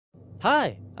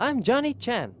Hi, I'm Johnny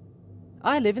Chan.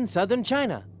 I live in southern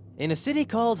China, in a city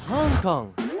called Hong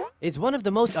Kong. It's one of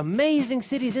the most amazing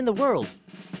cities in the world.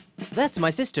 That's my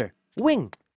sister,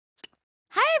 Wing.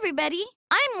 Hi, everybody.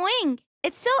 I'm Wing.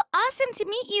 It's so awesome to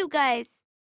meet you guys.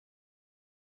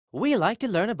 We like to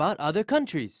learn about other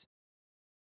countries.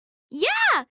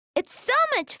 Yeah, it's so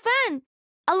much fun,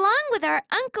 along with our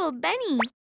Uncle Benny.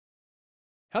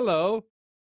 Hello.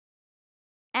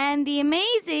 And the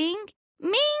amazing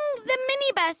Ming the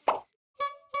minibus.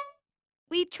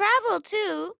 We travel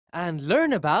too. And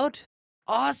learn about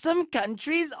Awesome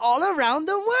countries all around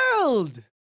the world.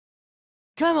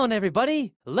 Come on,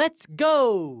 everybody, let's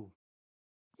go!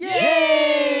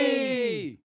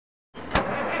 Yay!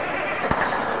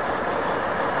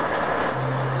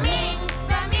 Ming,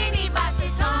 the minibus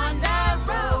is on the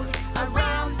road.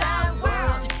 Around the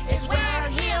world is where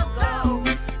he'll go.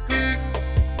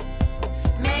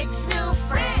 Makes new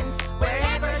friends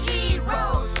wherever he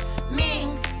roams.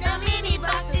 Ming, the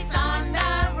minibus is on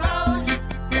the road.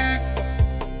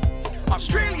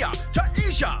 Australia to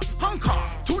Asia, Hong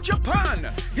Kong to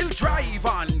Japan. He'll drive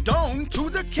on down to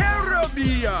the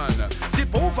Caribbean.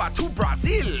 Zip over to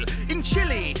Brazil. In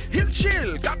Chile, he'll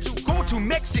chill. Got to go to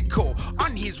Mexico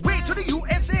on his way to the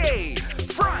USA.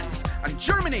 France and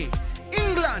Germany,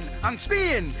 England and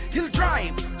Spain. He'll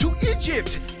drive to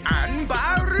Egypt and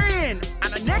Bahrain.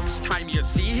 And the next time you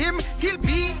see him, he'll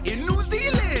be in New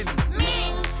Zealand.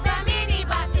 Ming, the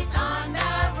minibus is on the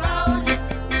road.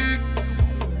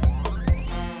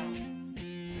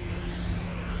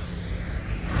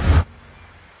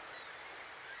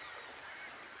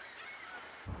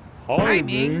 Hi,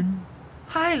 Ming.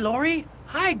 Hi, Lori.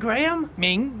 Hi, Graham.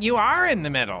 Ming, you are in the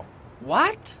middle.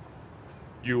 What?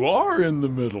 You are in the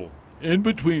middle, in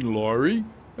between Laurie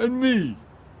and me.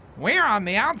 We're on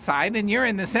the outside and you're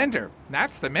in the center.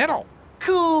 That's the middle.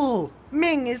 Cool.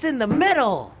 Ming is in the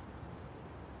middle.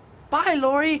 Bye,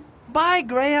 Lori. Bye,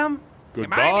 Graham.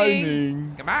 Goodbye,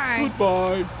 Ming. Goodbye.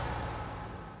 Goodbye.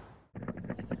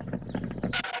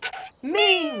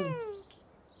 Ming.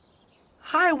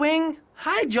 Hi, Wing.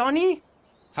 Hi, Johnny.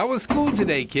 How was school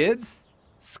today, kids?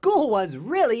 School was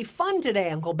really fun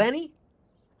today, Uncle Benny.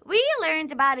 We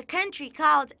learned about a country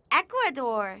called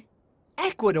Ecuador.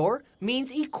 Ecuador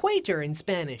means equator in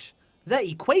Spanish. The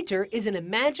equator is an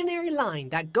imaginary line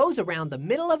that goes around the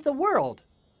middle of the world.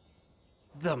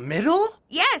 The middle?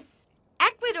 Yes,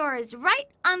 Ecuador is right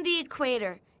on the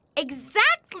equator,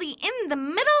 exactly in the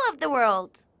middle of the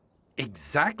world.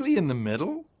 Exactly in the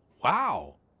middle?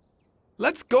 Wow.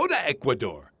 Let's go to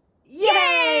Ecuador.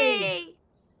 Yay!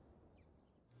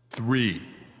 3,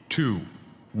 2,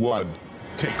 1,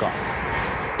 take off.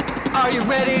 Are you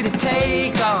ready to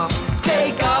take off?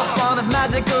 Take off on a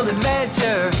magical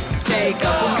adventure. Take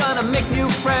off, we're gonna make new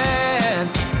friends.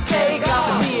 Take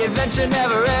off and the adventure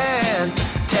never ends.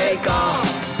 Take off.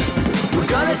 We're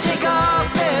gonna take off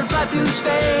and fly through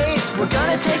space. We're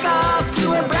gonna take off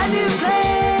to a brand new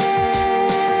place.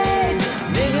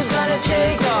 Ming is gonna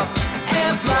take off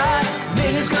and fly.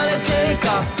 Ming is gonna take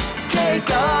off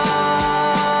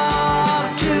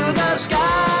to the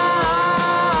sky.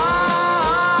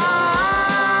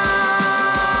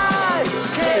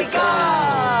 Take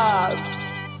off.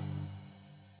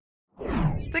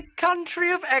 The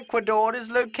country of Ecuador is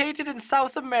located in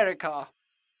South America.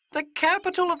 The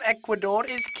capital of Ecuador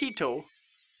is Quito.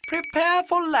 Prepare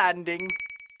for landing.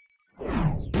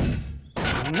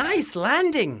 Nice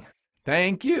landing.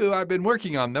 Thank you. I've been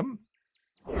working on them.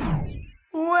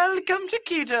 Welcome to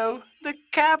Quito, the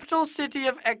capital city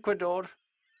of Ecuador.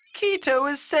 Quito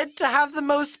is said to have the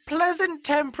most pleasant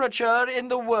temperature in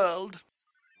the world.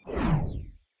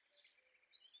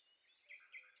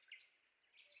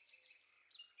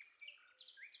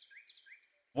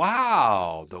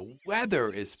 Wow, the weather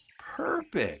is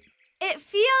perfect. It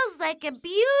feels like a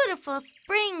beautiful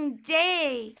spring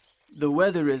day. The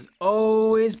weather is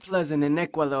always pleasant in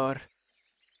Ecuador.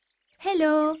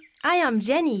 Hello, I am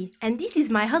Jenny, and this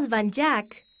is my husband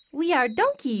Jack. We are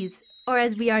donkeys, or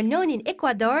as we are known in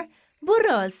Ecuador,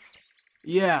 burros.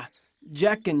 Yeah,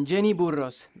 Jack and Jenny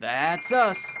Burros. That's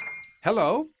us.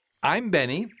 Hello, I'm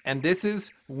Benny, and this is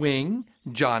Wing,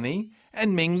 Johnny,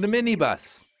 and Ming the minibus.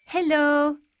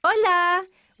 Hello, hola,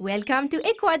 welcome to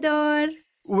Ecuador.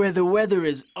 Where the weather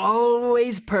is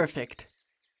always perfect.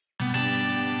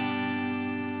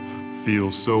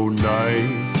 Feels so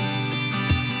nice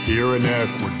here in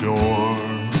Ecuador.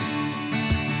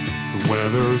 The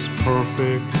weather's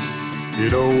perfect.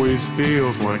 It always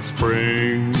feels like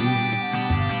spring.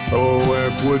 Oh,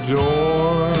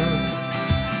 Ecuador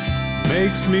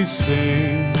makes me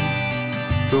sing.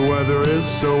 The weather is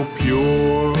so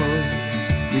pure.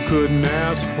 You couldn't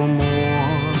ask for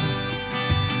more.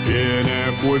 In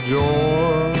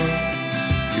Ecuador,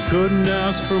 you couldn't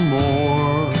ask for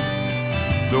more.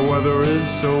 The weather is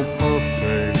so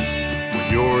perfect when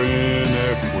you're in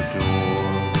Ecuador.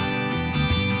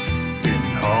 In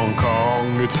Hong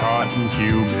Kong, it's hot and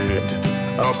humid.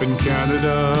 Up in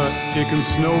Canada, it can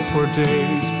snow for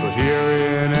days. But here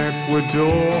in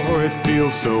Ecuador, it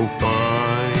feels so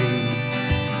fine.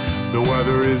 The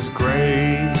weather is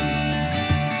great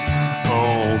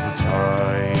all the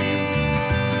time.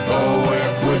 Oh,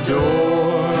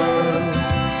 Ecuador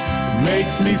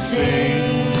makes me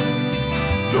sing.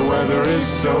 The weather is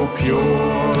so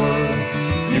pure,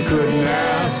 you couldn't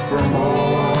ask for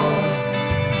more.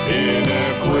 In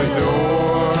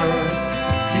Ecuador,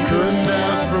 you couldn't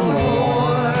ask for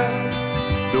more.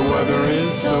 The weather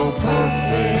is so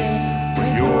perfect when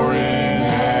you're in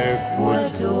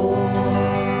Ecuador.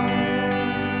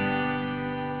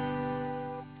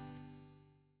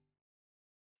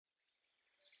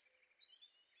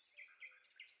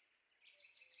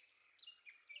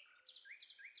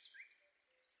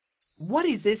 What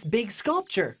is this big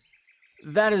sculpture?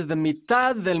 That is the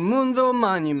Mitad del Mundo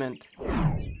monument.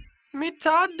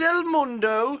 Mitad del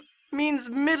Mundo means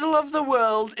middle of the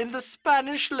world in the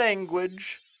Spanish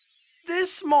language.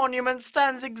 This monument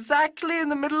stands exactly in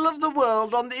the middle of the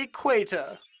world on the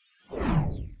equator.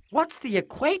 What's the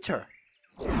equator?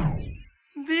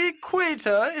 The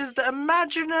equator is the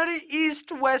imaginary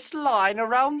east-west line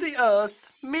around the Earth,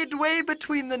 midway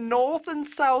between the North and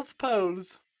South poles.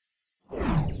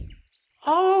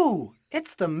 Oh,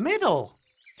 it's the middle.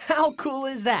 How cool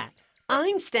is that?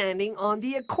 I'm standing on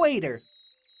the equator.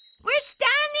 We're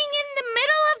standing in the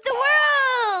middle of the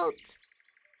world!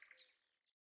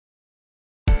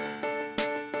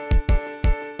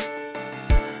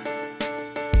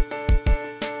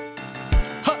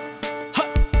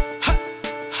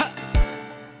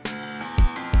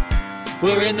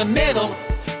 We're in the middle,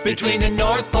 between the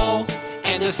North Pole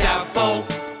and the South Pole.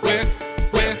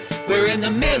 We're in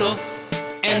the middle,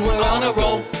 and we're on a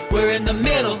roll. We're in the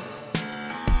middle.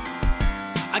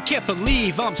 I can't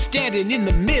believe I'm standing in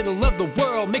the middle of the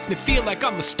world. Makes me feel like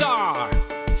I'm a star.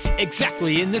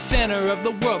 Exactly in the center of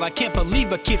the world. I can't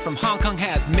believe a kid from Hong Kong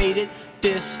has made it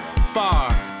this far.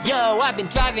 Yo, I've been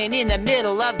driving in the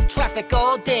middle of the traffic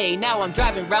all day. Now I'm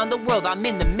driving around the world. I'm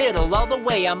in the middle all the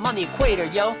way. I'm on the equator,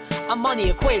 yo. I'm on the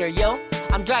equator, yo.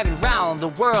 I'm driving round the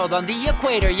world on the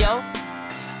equator, yo.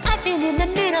 I've been in the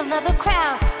middle of a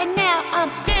crowd, and now I'm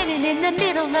standing in the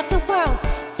middle of the world.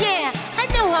 Yeah, I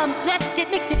know I'm blessed. It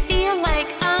makes me feel like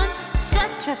I'm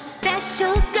such a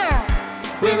special girl.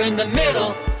 We're in the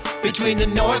middle, between the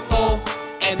North Pole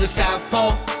and the South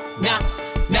Pole. Now,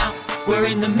 we're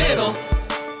in the middle,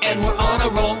 and we're on a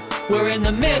roll. We're in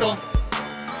the middle,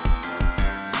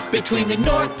 between the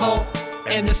North Pole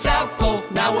and the South Pole.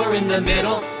 Now we're in the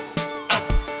middle,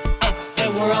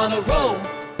 and we're on a roll.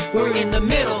 We're in the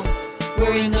middle,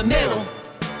 we're in the middle.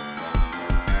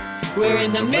 We're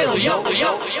in the middle, yo,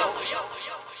 yo, yo.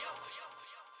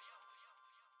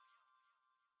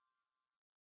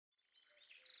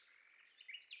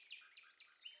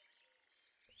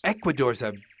 Ecuador's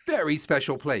a very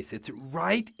special place. It's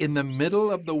right in the middle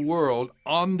of the world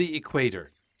on the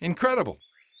equator. Incredible.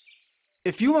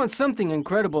 If you want something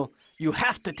incredible, you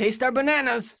have to taste our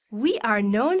bananas. We are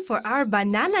known for our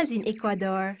bananas in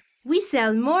Ecuador. We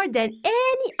sell more than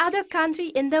any other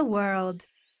country in the world.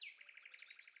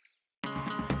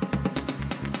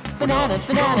 Bananas,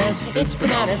 bananas, it's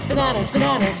bananas, bananas,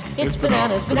 bananas. It's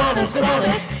bananas, bananas,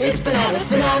 bananas. It's bananas,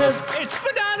 bananas. It's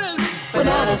bananas!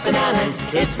 Bananas, bananas,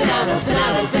 it's bananas,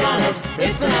 bananas, bananas.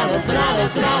 It's bananas,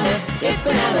 bananas, bananas. It's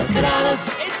bananas, bananas.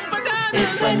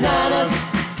 It's bananas! It's bananas.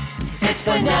 It's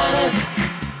bananas.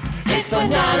 It's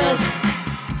bananas.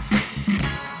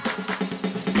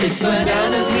 It's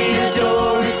bananas we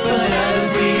adore, it's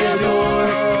bananas we adore.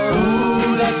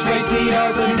 Ooh, that's right, we are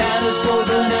bananas for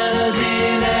bananas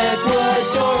in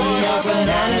Ecuador. We are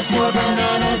bananas for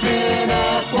bananas in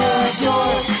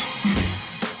Ecuador.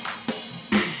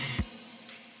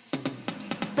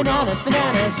 Bananas,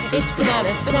 bananas, it's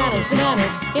bananas, bananas, bananas.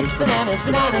 It's bananas,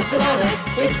 bananas, bananas.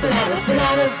 It's bananas,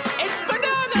 bananas. It's bananas!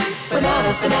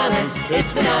 Bananas, bananas,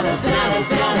 it's bananas, bananas,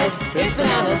 bananas. It's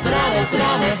bananas, bananas,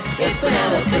 bananas. It's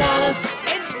bananas, bananas.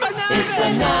 It's bananas! It's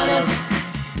bananas.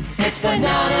 It's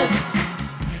bananas.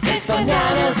 It's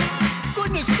bananas.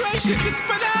 Goodness gracious, it's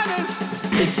bananas!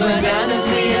 It's bananas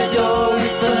we adore,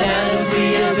 it's bananas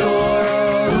we adore.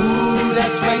 Ooh,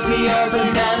 that's right, we are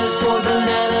bananas for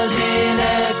bananas in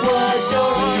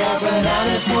Ecuador. We are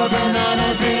bananas for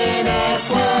bananas in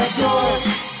Ecuador.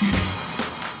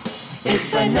 It's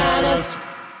bananas.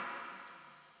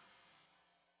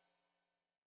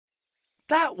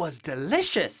 That was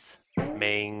delicious.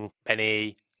 Ming,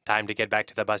 Penny, time to get back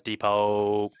to the bus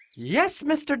depot. Yes,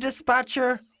 Mr.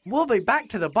 Dispatcher. We'll be back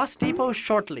to the bus depot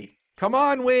shortly. Come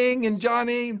on, Wing and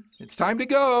Johnny. It's time to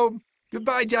go.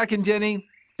 Goodbye, Jack and Jenny.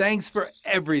 Thanks for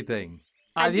everything.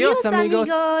 Adios, amigos.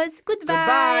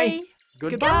 Goodbye.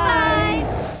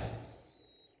 Goodbye.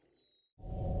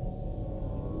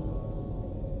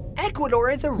 Ecuador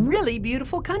is a really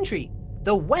beautiful country.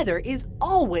 The weather is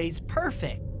always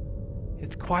perfect.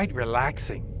 It's quite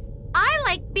relaxing. I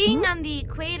like being on the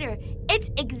equator. It's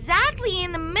exactly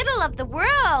in the middle of the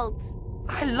world.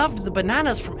 I loved the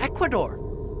bananas from Ecuador.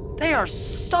 They are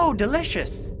so delicious.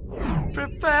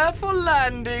 Prepare for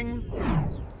landing.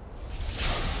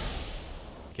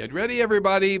 Get ready,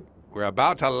 everybody. We're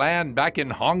about to land back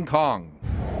in Hong Kong.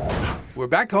 We're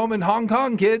back home in Hong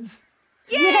Kong, kids.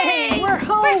 Yay! We're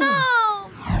home! We're home!